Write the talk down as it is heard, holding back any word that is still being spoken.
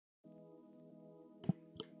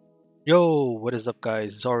Yo, what is up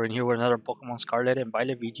guys? Zoran here with another Pokemon Scarlet and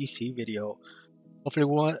Violet VGC video.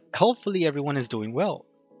 Hopefully everyone is doing well.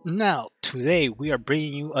 Now, today we are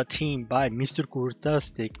bringing you a team by Mr.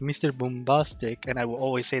 Kurtastic, Mr. Bombastic, and I will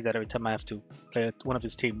always say that every time I have to play one of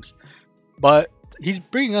his teams. But he's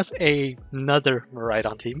bringing us another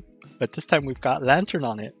Miraidon team, but this time we've got Lanturn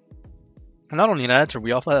on it. And not only Lanturn,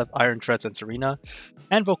 we also have Iron Treads and Serena,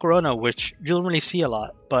 and Volcarona, which you don't really see a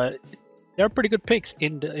lot, but they're pretty good picks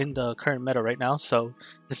in the current meta right now, so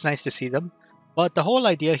it's nice to see them. But the whole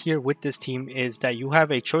idea here with this team is that you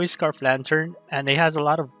have a Choice Scarf Lanturn, and it has a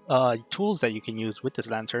lot of tools that you can use with this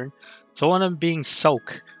Lanturn. So one of them being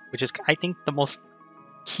Soak, which is I think the most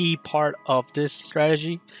key part of this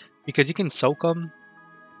strategy, because you can soak them,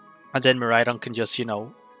 and then Miraidon can just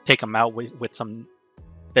take them out with some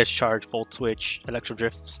Discharge, Volt Switch, Electro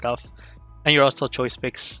Drift stuff, and you're also choice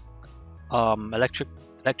picks Electric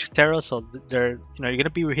Terra, so they're you're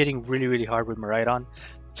gonna be hitting really hard with Miraidon.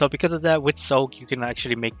 So because of that, with Soak, you can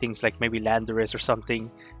actually make things like maybe Landorus or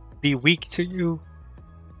something be weak to you,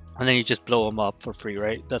 and then you just blow them up for free,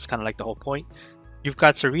 right? That's kind of like the whole point. You've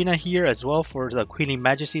got Serena here as well for the Healing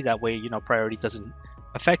Majesty. That way, priority doesn't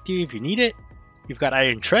affect you if you need it. You've got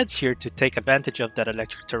Iron Treads here to take advantage of that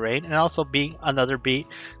electric terrain, and also being another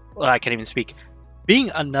I can't even speak.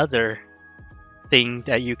 Being another thing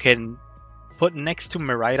that you can put next to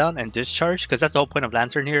Miraidon and Discharge, because that's the whole point of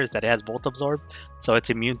Lanturn here, is that it has Volt Absorb, so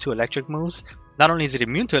it's immune to electric moves. Not only is it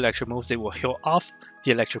immune to electric moves, it will heal off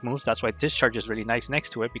the electric moves. That's why Discharge is really nice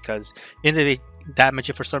next to it, because if they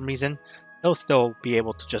damage it for some reason, they'll still be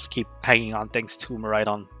able to just keep hanging on thanks to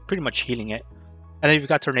Miraidon pretty much healing it. And then you've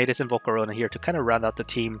got Tornadus and Volcarona here to kind of round out the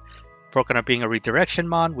team. Volcarona being a redirection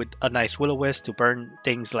mon with a nice Will-O-Wisp to burn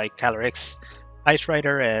things like Calyrex, Ice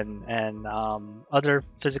Rider, and other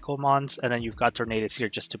physical mons, and then you've got Tornadus here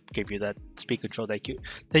just to give you that speed control that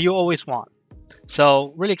you always want.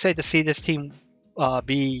 So really excited to see this team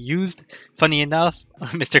be used. Funny enough,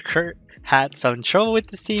 Mr. Kurt had some trouble with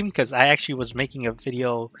this team because I actually was making a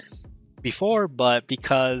video before, but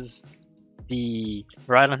because the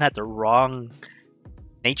Miraidon had the wrong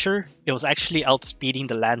nature, it was actually outspeeding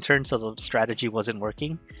the Lanturn, so the strategy wasn't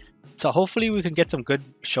working. So hopefully we can get some good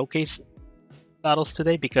showcase battles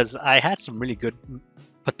today, because I had some really good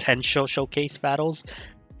potential showcase battles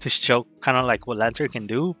to show kind of like what Lanturn can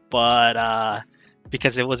do, but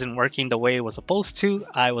because it wasn't working the way it was supposed to,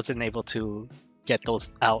 I wasn't able to get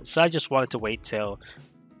those out. So I just wanted to wait till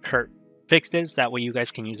Kurt fixed it, so that way you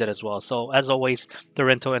guys can use it as well. So as always, the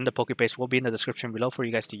rental and the Pokebase will be in the description below for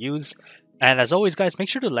you guys to use. And as always guys, make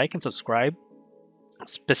sure to like and subscribe.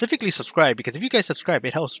 Specifically subscribe, because if you guys subscribe,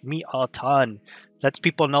 it helps me a ton. Lets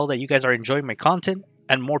people know that you guys are enjoying my content,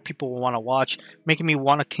 and more people will want to watch, making me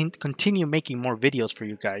want to continue making more videos for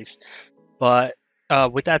you guys. But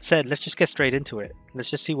with that said, let's just get straight into it. Let's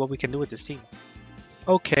just see what we can do with this team.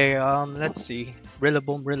 Okay, let's see.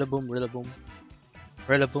 Rillaboom, Rillaboom, Rillaboom.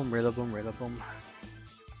 Rillaboom, Rillaboom, Rillaboom.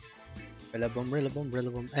 Rillaboom, Rillaboom,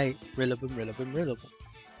 Rillaboom. Hey, Rillaboom, Rillaboom, Rillaboom.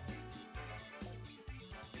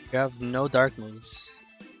 You have no dark moves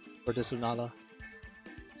for this Unala.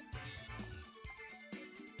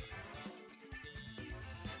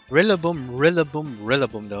 Rillaboom, Rillaboom,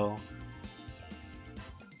 Rillaboom though.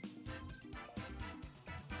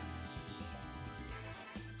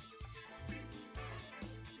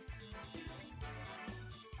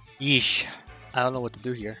 Yeesh. I don't know what to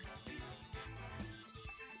do here.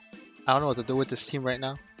 I don't know what to do with this team right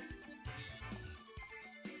now.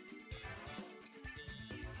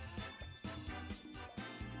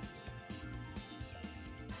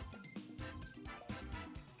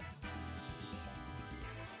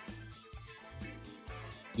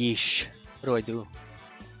 Yeesh. What do I do?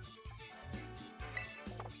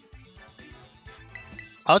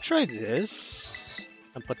 I'll try this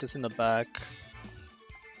and put this in the back.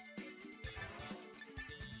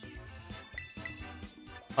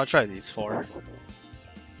 I'll try these four.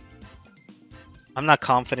 I'm not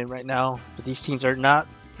confident right now, but these teams are not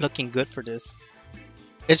looking good for this.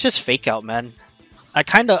 It's just fake out, man. I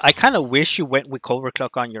kind of wish you went with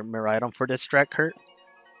Overclock on your Miraidon for this strat, Kurt.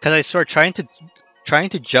 Because I swear, trying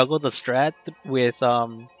to juggle the strat with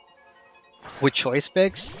choice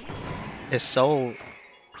picks is so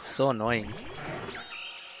annoying.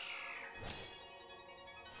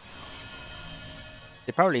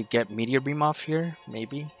 They probably get Meteor Beam off here,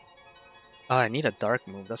 maybe. Oh, I need a dark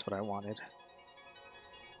move, that's what I wanted.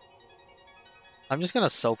 I'm just gonna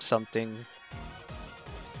soak something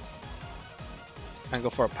and go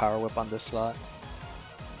for a Power Whip on this slot.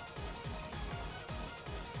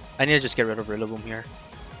 I need to just get rid of Rillaboom here.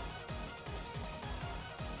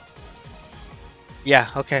 Yeah,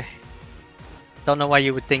 okay. Don't know why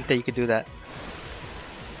you would think that you could do that.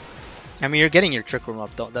 I mean, you're getting your Trick Room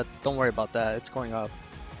up. Don't worry about that. It's going up.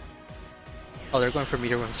 Oh, they're going for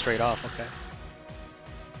Meteor Room straight off. Okay.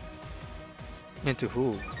 Into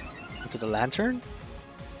who? Into the Lanturn?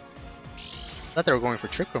 Thought they were going for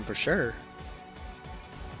Trick Room for sure.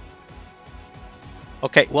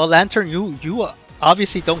 Okay, well, Lanturn, you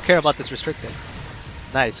obviously don't care about this restricted.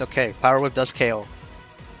 Nice. Okay, Power Whip does KO.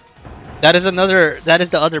 That is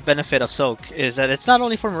the other benefit of Soak, is that it's not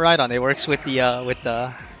only for Miraidon, it works with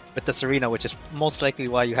the Serena, which is most likely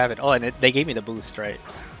why you have it. Oh, and they gave me the boost, right?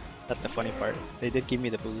 That's the funny part. They did give me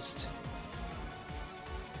the boost.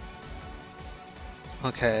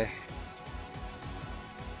 Okay.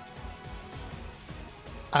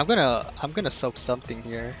 I'm gonna Soak something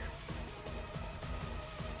here.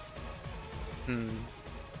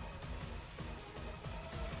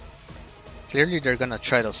 Clearly they're gonna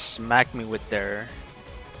try to smack me with their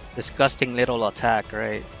disgusting little attack,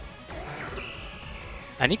 right?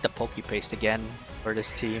 I need the Poke Paste again for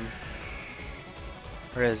this team.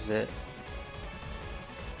 Where is it?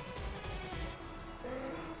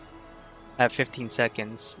 I have 15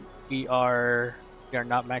 seconds. We are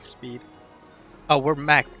not max speed. Oh, we're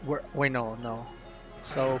max. Wait, no.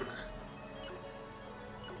 Soak.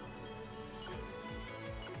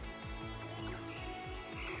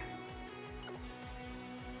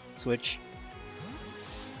 Switch.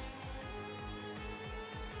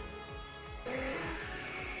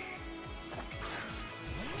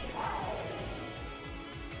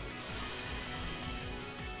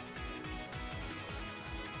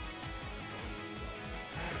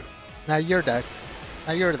 Now you're that.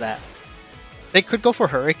 Now you're that. They could go for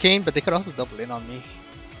Hurricane, but they could also double in on me.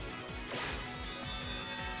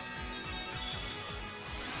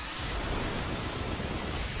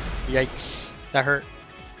 Yikes. That hurt.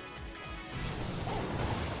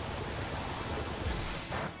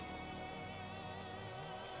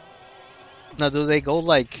 Now, do they go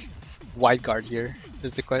like wide guard here?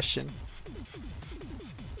 Is the question.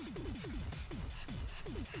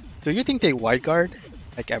 Do you think they wide guard?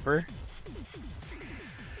 Like ever?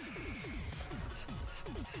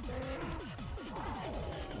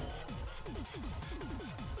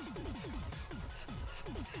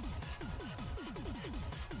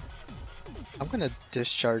 I'm gonna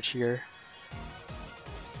discharge here.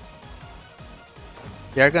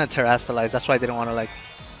 They're gonna terrestrialize, that's why I didn't want to like...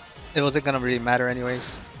 It wasn't gonna really matter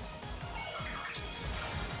anyways.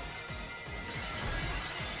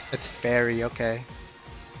 It's Fairy, okay.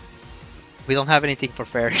 We don't have anything for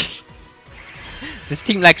Fairy. This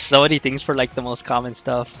team lacks so many things for like the most common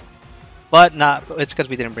stuff. But not, it's because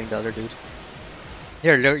we didn't bring the other dude.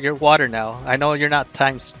 Here, you're water now. I know you're not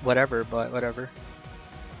times whatever, but whatever.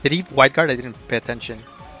 Did he wide guard? I didn't pay attention.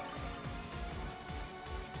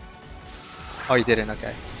 Oh, he didn't,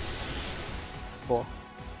 okay. Cool.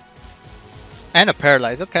 And a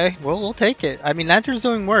paralyze, okay. We'll take it. I mean, Lanturn's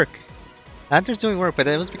doing work. Lanturn's doing work, but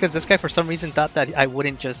it was because this guy for some reason thought that I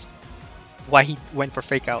wouldn't just... Why he went for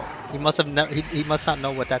Fake Out. He must have he must not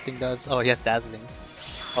know what that thing does. Oh, he has Dazzling.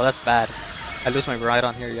 Oh, that's bad. I lose my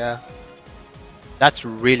Miraidon here, yeah. That's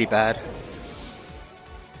really bad.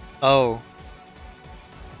 Oh.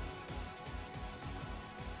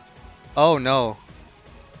 Oh no.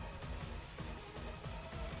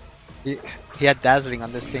 He had Dazzling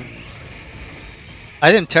on this thing.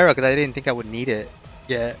 I didn't Terra because I didn't think I would need it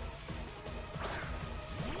yet.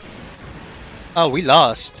 Oh, we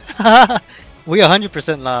lost. We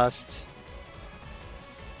 100% lost.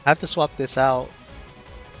 I have to swap this out.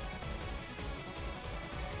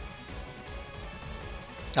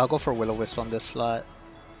 I'll go for Will-O-Wisp on this slot.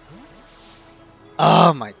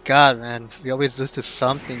 Oh my god, man. We always lose to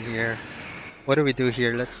something here. What do we do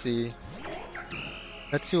here? Let's see.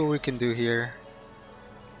 Let's see what we can do here.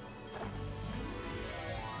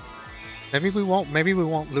 Maybe we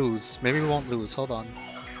won't lose. Maybe we won't lose. Hold on.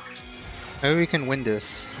 Maybe we can win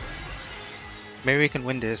this. Maybe we can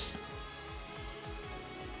win this.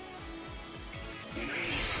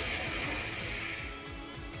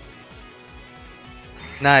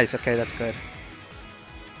 Nice, okay, that's good.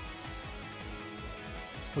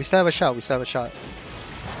 We still have a shot, we still have a shot.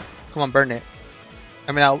 Come on, burn it.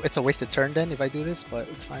 I mean, it's a wasted turn then if I do this, but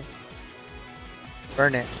it's fine.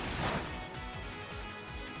 Burn it.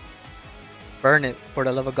 Burn it, for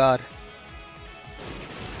the love of God.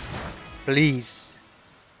 Please.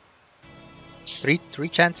 Three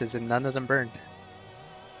chances and none of them burned.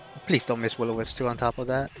 Please don't miss Will-O-Wisp too on top of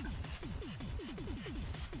that.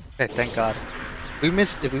 Okay, thank God. If we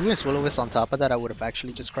missed Will-O-Wisp on top of that, I would have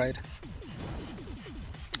actually just cried.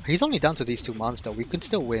 He's only down to these two mons though. We could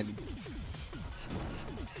still win.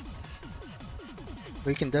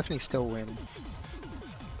 We can definitely still win.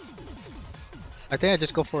 I think I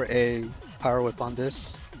just go for a power whip on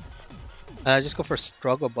this. I just go for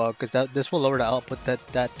struggle bug because this will lower the output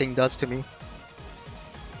that thing does to me.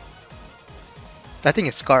 That thing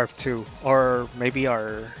is scarf too, or maybe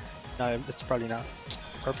our. No, it's probably not.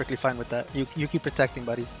 Perfectly fine with that. You keep protecting,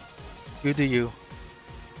 buddy. You do you.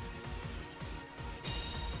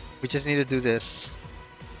 We just need to do this.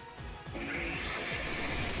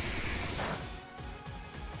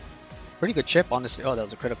 Pretty good chip, honestly. Oh, that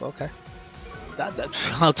was a critical. Okay. That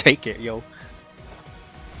I'll take it, yo. All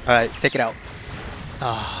right, take it out.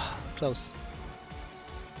 Ah, close.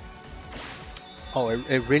 Oh,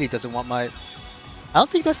 it really doesn't want my. I don't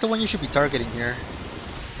think that's the one you should be targeting here.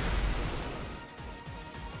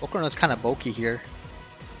 Volcarno's kind of bulky here.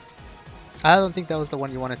 I don't think that was the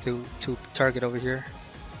one you wanted to target over here.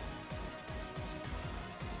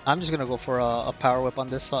 I'm just gonna go for a power whip on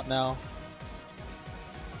this slot now.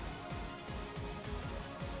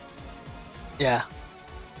 Yeah,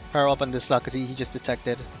 power up on this slot because he just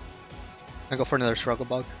detected. I'm gonna go for another struggle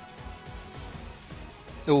bug.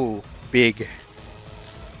 Ooh, big.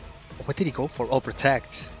 What did he go for? Oh,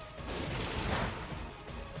 protect.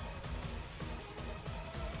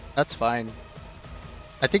 That's fine.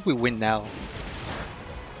 I think we win now.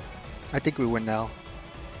 I think we win now.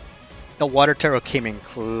 The Water Terror came in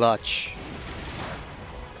clutch.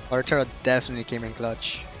 Water Terror definitely came in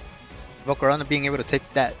clutch. Volcarona being able to take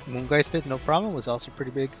that Moongeist Spit no problem was also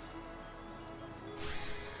pretty big.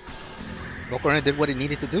 Volcarona did what he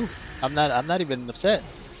needed to do. I'm not even upset.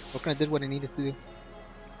 Volcarona did what he needed to do.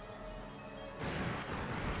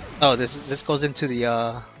 Oh, this goes into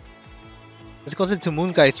the this goes into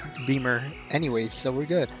Moongeist Beamer anyways, so we're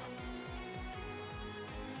good.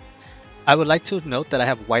 I would like to note that I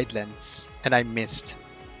have wide lens and I missed.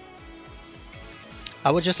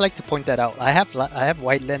 I would just like to point that out. I have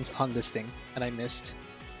wide lens on this thing and I missed.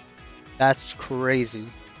 That's crazy.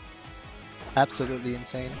 Absolutely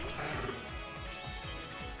insane.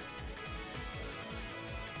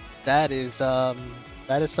 That is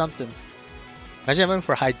something. Imagine I went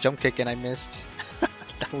for high jump kick and I missed.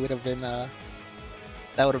 That would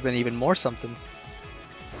have been even more something.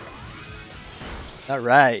 All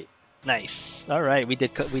right, nice. All right, we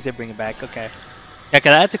did bring it back. Okay, yeah,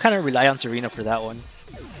 cause I had to kind of rely on Serena for that one.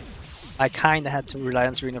 I kind of had to rely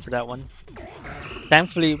on Serena for that one.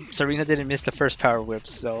 Thankfully, Serena didn't miss the first power whip,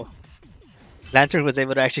 so Lanturn was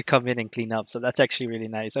able to actually come in and clean up. So that's actually really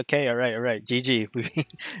nice. Okay, all right, GG.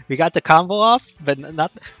 We got the combo off, but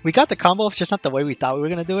not we got the combo off, just not the way we thought we were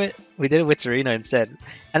gonna do it. We did it with Serena instead,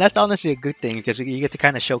 and that's honestly a good thing because you get to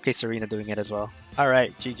kind of showcase Serena doing it as well. All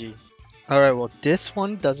right, GG. All right, well this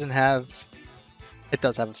one doesn't have. It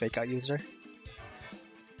does have a fake out user.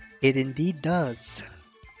 It indeed does.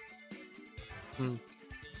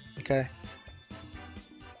 Okay.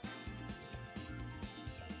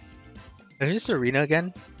 Is it just Serena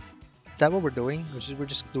again? Is that what we're doing? We're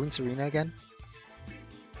just doing Serena again?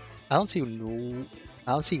 I don't see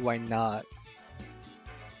why not.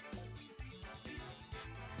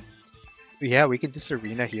 Yeah, we can do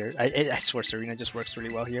Serena here. I swear Serena just works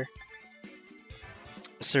really well here.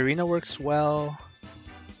 Serena works well.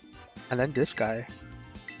 And then this guy.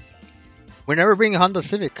 We're never bringing Honda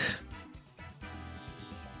Civic.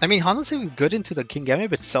 I mean, Honda Civic is good into the Kingame,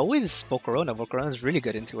 but so is Volcarona. Volcarona is really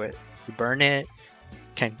good into it. You burn it,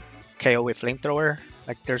 can KO with Flamethrower.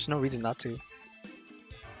 Like, there's no reason not to.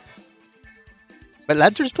 But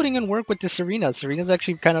Lanturn's putting in work with the Serena. Serena's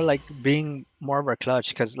actually kind of like being more of our clutch.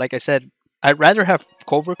 Because, like I said, I'd rather have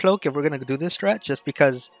Cover Cloak if we're going to do this strat, just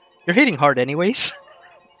because you're hitting hard anyways.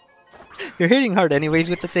 You're hitting hard anyways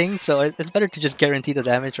with the thing, so it's better to just guarantee the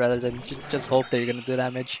damage rather than just hope that you're going to do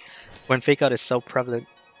damage when Fake Out is so prevalent.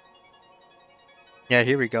 Yeah,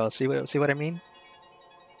 here we go. See what I mean?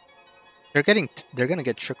 They're gonna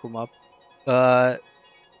get Trick Room up, but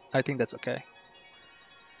I think that's okay.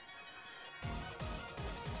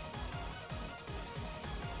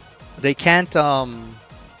 They can't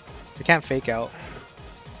Fake Out.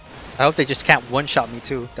 I hope they just can't one-shot me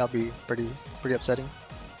too. That'll be pretty upsetting.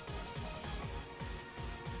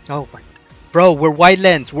 Oh my, bro, we're wide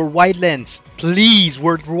lens. We're wide lens. Please,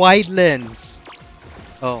 we're wide lens.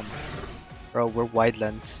 Oh my. Bro, we're wide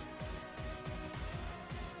lens.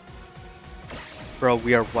 Bro,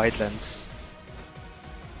 we are wide lens.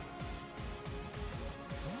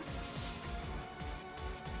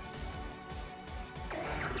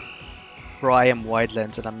 Bro, I am wide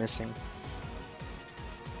lens and I'm missing.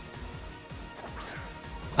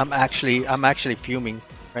 I'm actually fuming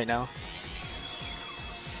right now.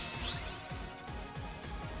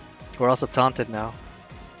 We're also taunted now.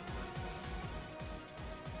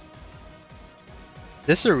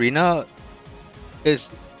 This arena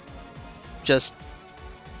is just...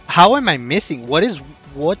 How am I missing? What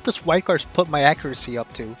does white cards put my accuracy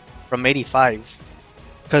up to from 85?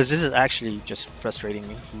 Because this is actually just frustrating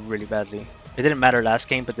me really badly. It didn't matter last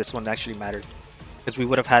game, but this one actually mattered. Because we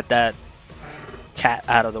would have had that cat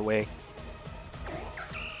out of the way.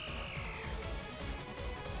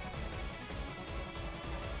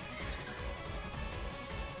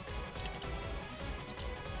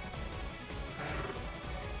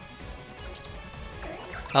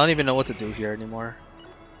 I don't even know what to do here anymore.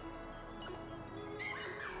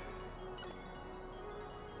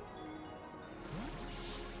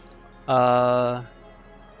 I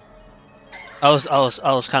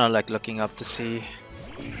was kind of like looking up to see.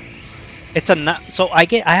 It's a so I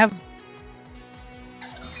have.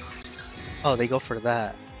 Oh, they go for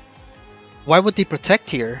that. Why would they protect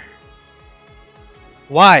here?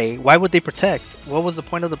 Why? Why would they protect? What was the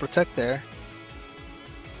point of the protect there?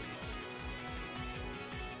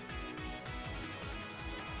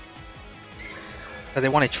 Do they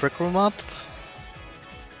want to trick room up?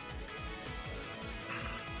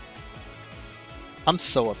 I'm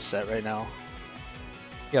so upset right now.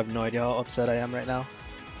 You have no idea how upset I am right now.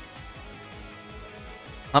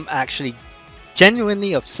 I'm actually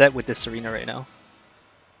genuinely upset with this arena right now.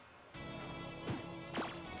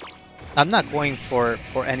 I'm not going for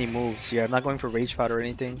any moves here. I'm not going for rage powder or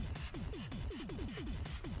anything.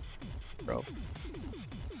 Bro.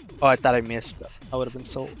 Oh, I thought I missed. I would have been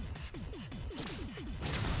so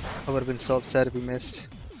upset if we missed.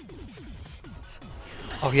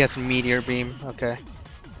 Oh, he has Meteor Beam. Okay.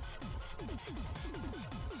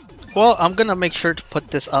 Well, I'm gonna make sure to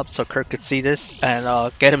put this up so Kirk could see this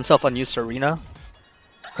and get himself unused arena.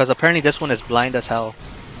 Because apparently this one is blind as hell.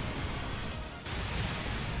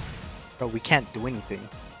 Bro, we can't do anything.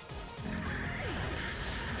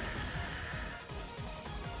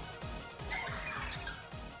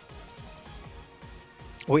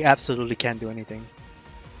 We absolutely can't do anything.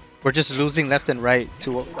 We're just losing left and right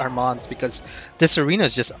to our mons because this arena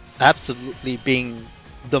is just absolutely being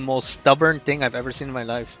the most stubborn thing I've ever seen in my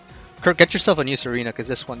life. Kirk, get yourself a new arena because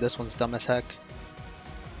this one's dumb as heck.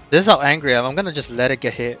 This is how angry I am. I'm gonna just let it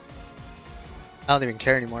get hit. I don't even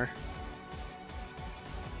care anymore.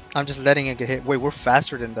 I'm just letting it get hit. Wait, we're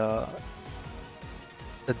faster than the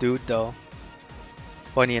dude though.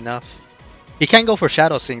 Funny enough. He can't go for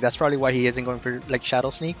Shadow Sneak. That's probably why he isn't going for like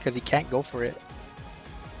Shadow Sneak, because he can't go for it.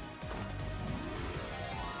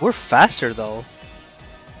 We're faster though.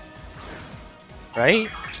 Right?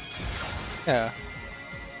 Yeah.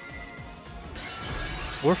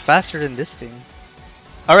 We're faster than this thing.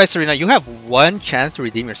 Alright, Serena, you have one chance to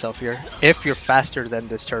redeem yourself here. If you're faster than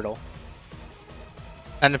this turtle.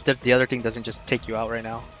 And if the other thing doesn't just take you out right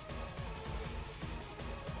now.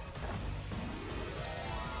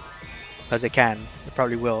 Because it can. It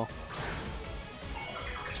probably will.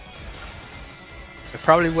 It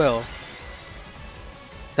probably will.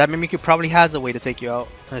 That Mimikyu probably has a way to take you out.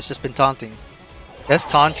 And it's just been taunting. Let's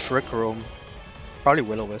taunt Trick Room. Probably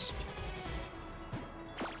Will-O-Wisp.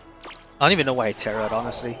 I don't even know why I Terra'd,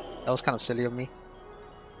 honestly. That was kind of silly of me.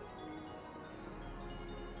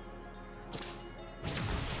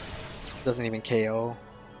 Doesn't even KO.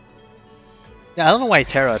 Yeah, I don't know why I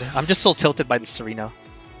Terra'd. I'm just so tilted by the Serena.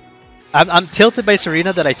 I'm tilted by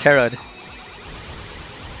Serena that I Terra'd.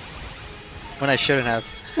 When I shouldn't have.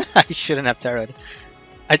 I shouldn't have Terra'd.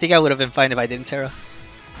 I think I would have been fine if I didn't Terra.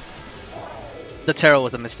 The Terra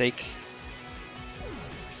was a mistake.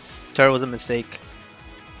 Terra was a mistake.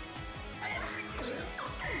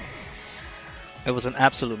 It was an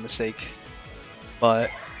absolute mistake. But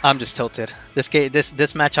I'm just tilted.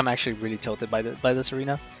 This match I'm actually really tilted by this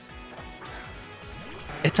arena.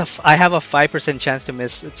 I have a 5% chance to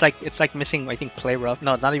miss. It's like missing, I think, play rough.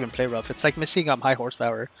 No, not even play rough. It's like missing high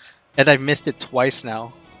horsepower. And I've missed it twice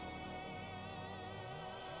now.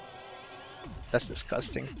 That's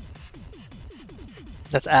disgusting.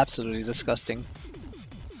 That's absolutely disgusting.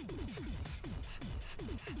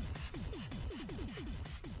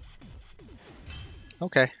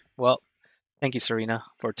 Okay, well, thank you, Serena,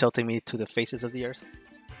 for tilting me to the faces of the earth.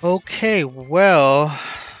 Okay, well,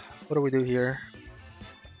 what do we do here?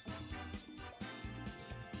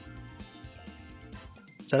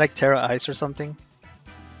 Is that like Terra Ice or something?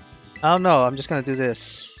 I don't know. I'm just gonna do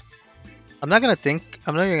this. I'm not even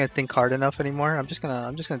gonna think hard enough anymore. I'm just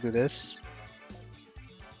gonna do this.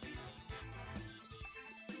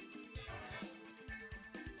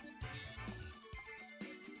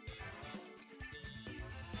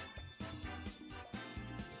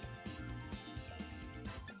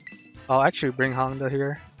 I'll actually bring Honda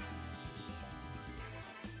here.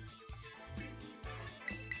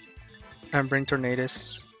 And bring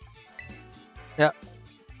Tornadus. Yeah.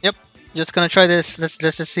 Yep. Just gonna try this. Let's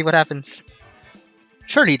just see what happens.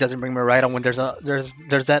 Surely he doesn't bring Miraidon when there's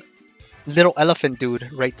that little elephant dude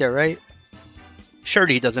right there, right?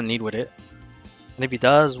 Surely he doesn't lead with it. And if he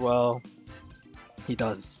does, well, he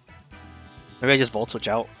does. Maybe I just Volt Switch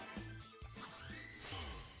out.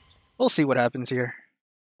 We'll see what happens here.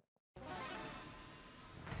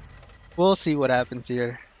 We'll see what happens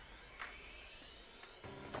here.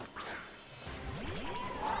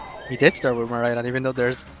 He did start with Miraidon, even though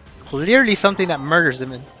there's clearly something that murders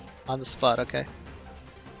him on the spot. Okay.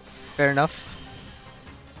 Fair enough.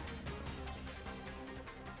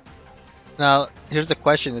 Now, here's the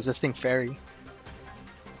question. Is this thing fairy?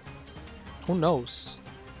 Who knows?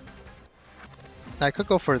 I could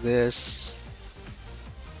go for this.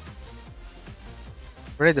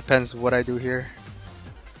 Really depends what I do here.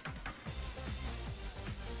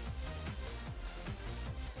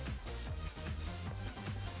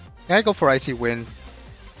 Yeah, I go for Icy Wind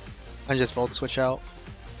and just Volt Switch out.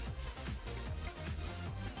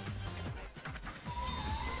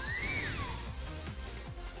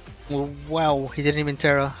 Wow, he didn't even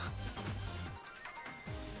Terra.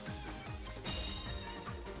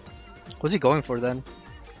 What's he going for then?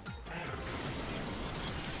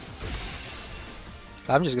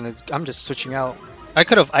 I'm just switching out. I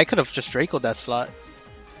could have just Draco'd that slot.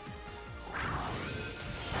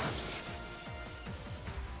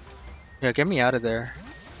 Yeah, get me out of there.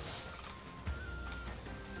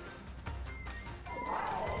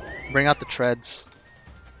 Bring out the treads.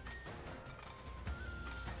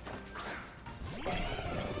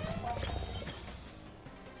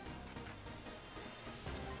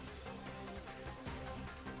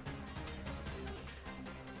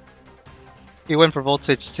 He went for Volt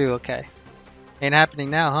Switch too, okay. Ain't happening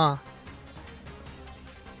now, huh?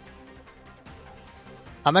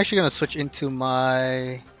 I'm actually gonna switch into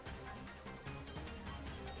my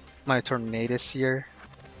Tornadus here.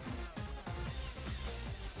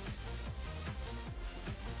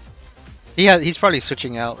 He's probably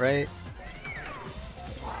switching out, right?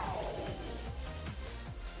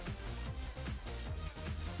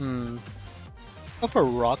 Go for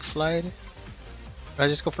Rock Slide. Or I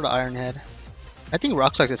just go for the Iron Head. I think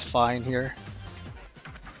Rock Slide is fine here.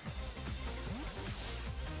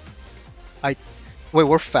 Wait,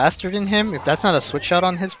 we're faster than him? If that's not a switch out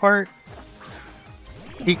on his part?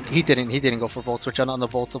 He didn't go for Volt Switch out on the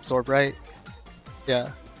Volt Absorb, right?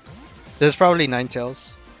 Yeah. This is probably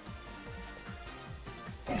Ninetales.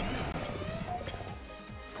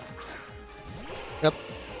 Yep.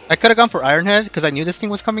 I could have gone for Iron Head because I knew this thing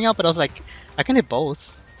was coming out, but I was like, I can hit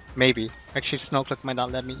both. Maybe. Actually, Snowclick might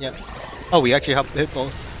not let me yet. Oh, we actually have to hit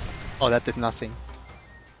both. Oh, that did nothing.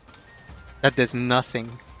 That did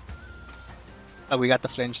nothing. Oh, we got the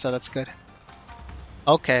flinch, so that's good.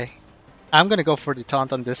 Okay. I'm gonna go for the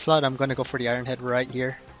taunt on this slot. I'm gonna go for the Iron Head right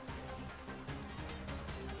here.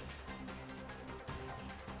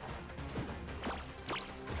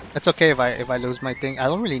 It's okay if I lose my thing. I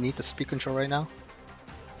don't really need the speed control right now.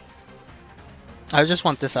 I just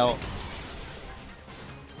want this out.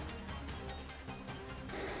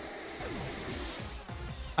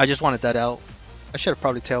 I just wanted that out. I should have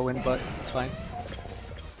probably Tailwind, but it's fine.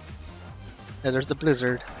 Yeah, there's the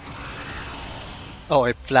Blizzard. Oh,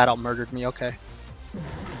 it flat out murdered me. Okay.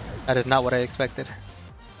 That is not what I expected.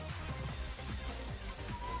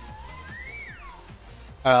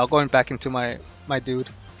 Alright, I'll go back into my dude.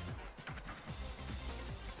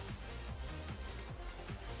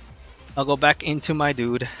 I'll go back into my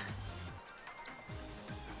dude.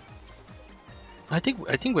 I think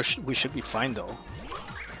we should be fine though.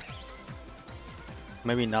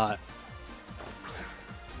 Maybe not.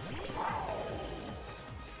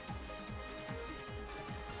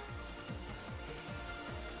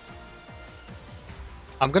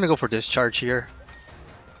 I'm gonna go for Discharge here.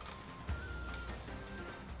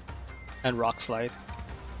 And Rock Slide.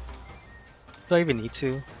 Do I even need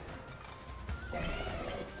to?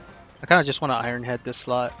 I kinda just wanna Iron Head this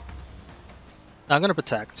slot. No, I'm gonna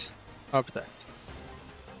Protect. I'll Protect.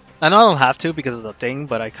 I know I don't have to because of the thing,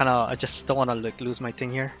 but I just don't wanna like lose my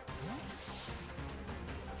thing here.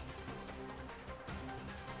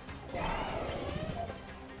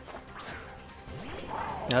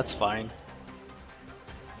 That's fine.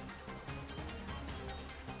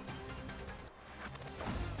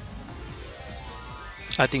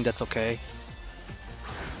 I think that's okay.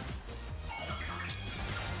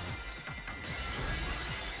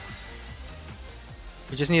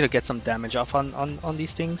 We just need to get some damage off on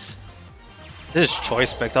these things. This is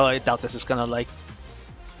Choice Spec. I doubt this is gonna like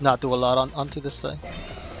not do a lot onto this thing.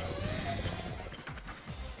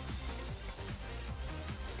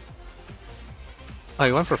 Oh,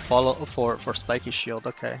 he went for follow for spiky shield.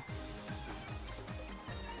 Okay.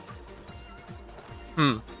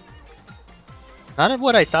 Not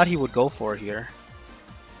what I thought he would go for here.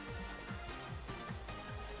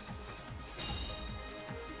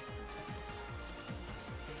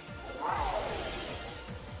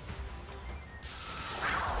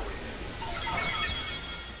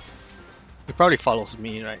 He probably follows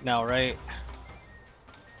me right now, right?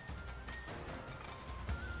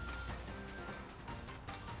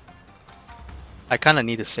 I kind of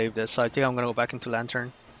need to save this, so I think I'm gonna go back into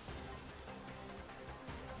Lanturn.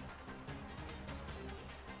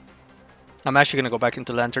 I'm actually gonna go back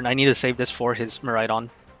into Lanturn. I need to save this for his Miraidon.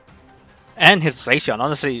 And his Glaceon.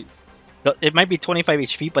 Honestly, it might be 25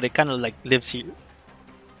 HP, but it kind of like lives here.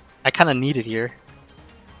 I kind of need it here.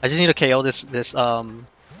 I just need to KO this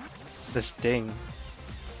thing.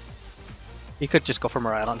 He could just go for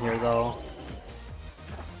Miraidon here though.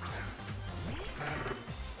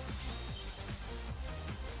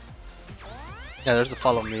 Yeah, there's a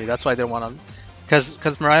follow me. That's why I didn't want to,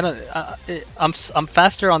 because Miraidon. I'm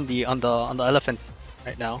faster on the elephant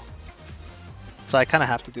right now, so I kind of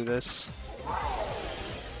have to do this.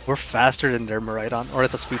 We're faster than their Miraidon, or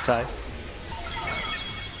it's a speed tie.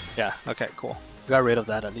 Yeah. Okay. Cool. We got rid of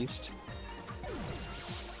that at least,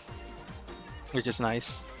 which is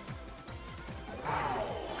nice.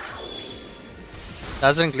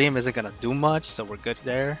 Dazzling Gleam isn't gonna do much, so we're good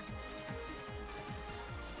there.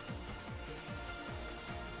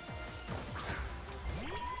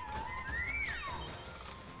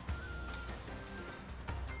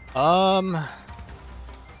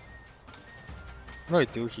 What do I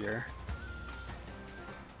do here?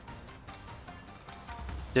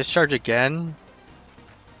 Discharge again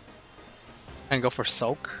and go for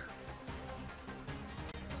Soak.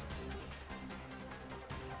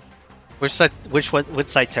 Which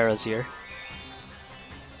side Terra's here?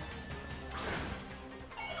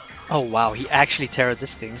 Oh wow, he actually Terra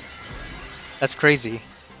this thing. That's crazy.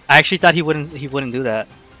 I actually thought he wouldn't do that.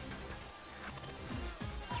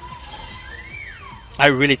 I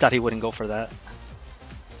really thought he wouldn't go for that.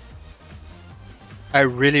 I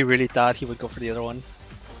really thought he would go for the other one.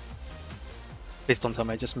 Please don't tell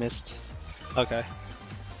me I just missed. Okay.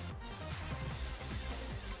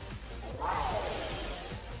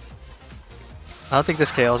 I don't think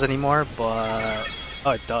this KOs anymore, but...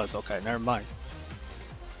 Oh, it does. Okay, never mind.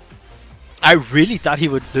 I really thought he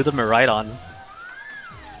would do the Miraidon.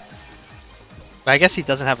 But I guess he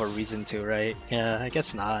doesn't have a reason to, right? Yeah, I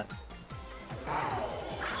guess not.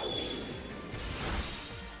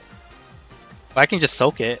 But I can just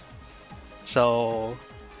soak it. So...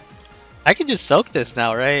 I can just soak this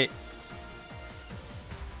now, right?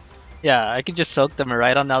 Yeah, I can just soak the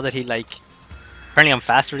Miraidon now that he, like... Apparently I'm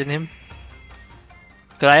faster than him.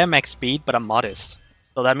 Because I am max speed, but I'm modest.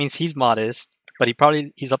 So that means he's modest, but he's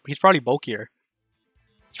probably bulkier.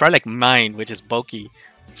 It's probably like mine, which is bulky.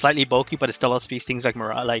 Slightly bulky, but it still outspeeds things like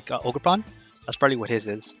Ogerpon. That's probably what his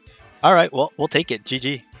is. Alright, well, we'll take it.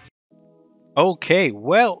 GG. Okay,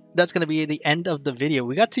 well, that's going to be the end of the video.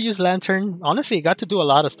 We got to use Lanturn. Honestly, got to do a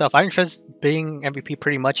lot of stuff. Iron Trust being MVP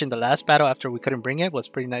pretty much in the last battle after we couldn't bring it was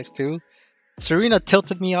pretty nice too. Serena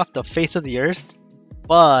tilted me off the face of the earth,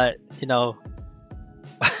 but, you know...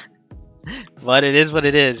 But it is what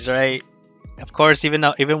it is, right? Of course, even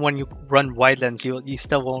when you run wide lens, you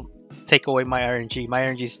still won't take away my RNG. My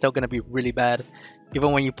RNG is still gonna be really bad,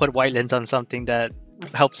 even when you put wide lens on something that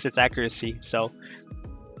helps its accuracy. So,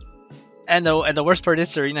 and the worst part is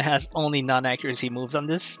Serena has only non-accuracy moves on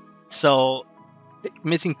this. So,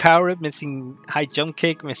 missing power whip, missing high jump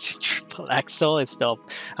kick, missing triple axle is still.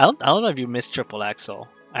 I don't know if you missed triple axle.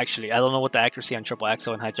 Actually, I don't know what the accuracy on triple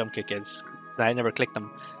axle and high jump kick is. I never clicked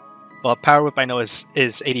them. But power whip I know is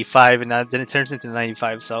 85, and then it turns into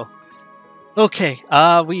 95. So, okay,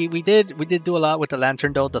 we did do a lot with the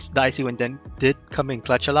Lanturn though. The Icy Wind then did come in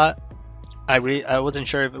clutch a lot. I wasn't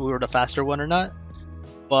sure if we were the faster one or not,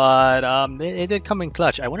 but it did come in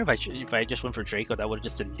clutch. I wonder if I just went for Draco, that would have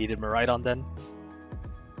just deleted Miraidon then.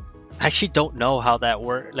 I actually don't know how that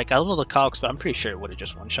worked. Like I don't know the cogs, but I'm pretty sure it would have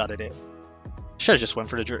just one-shotted it. Should have just went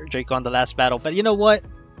for the Draco on the last battle, but you know what?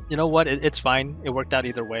 It's fine. It worked out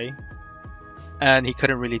either way. And he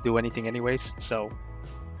couldn't really do anything anyways, so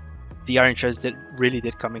the Iron Trust really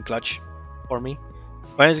did come in clutch for me.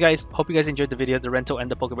 But anyways guys, hope you guys enjoyed the video. The rental and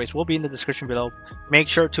the Pokebase will be in the description below. Make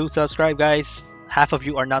sure to subscribe guys. Half of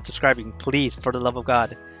you are not subscribing. Please, for the love of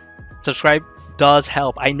God. Subscribe does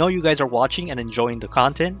help. I know you guys are watching and enjoying the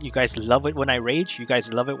content. You guys love it when I rage. You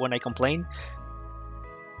guys love it when I complain.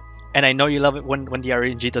 And I know you love it when the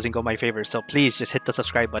RNG doesn't go my favor. So please just hit the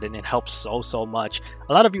subscribe button. It helps so much.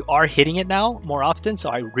 A lot of you are hitting it now more often, so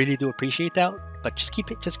I really do appreciate that. But just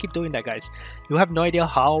keep doing that, guys. You have no idea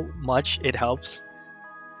how much it helps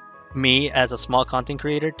me as a small content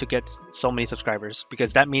creator to get so many subscribers,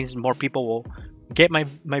 because that means more people will get my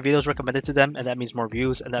videos recommended to them, and that means more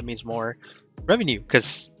views, and that means more revenue.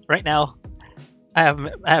 Because right now I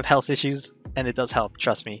have health issues, and it does help,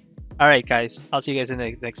 trust me. All right, guys, I'll see you guys in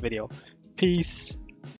the next video. Peace.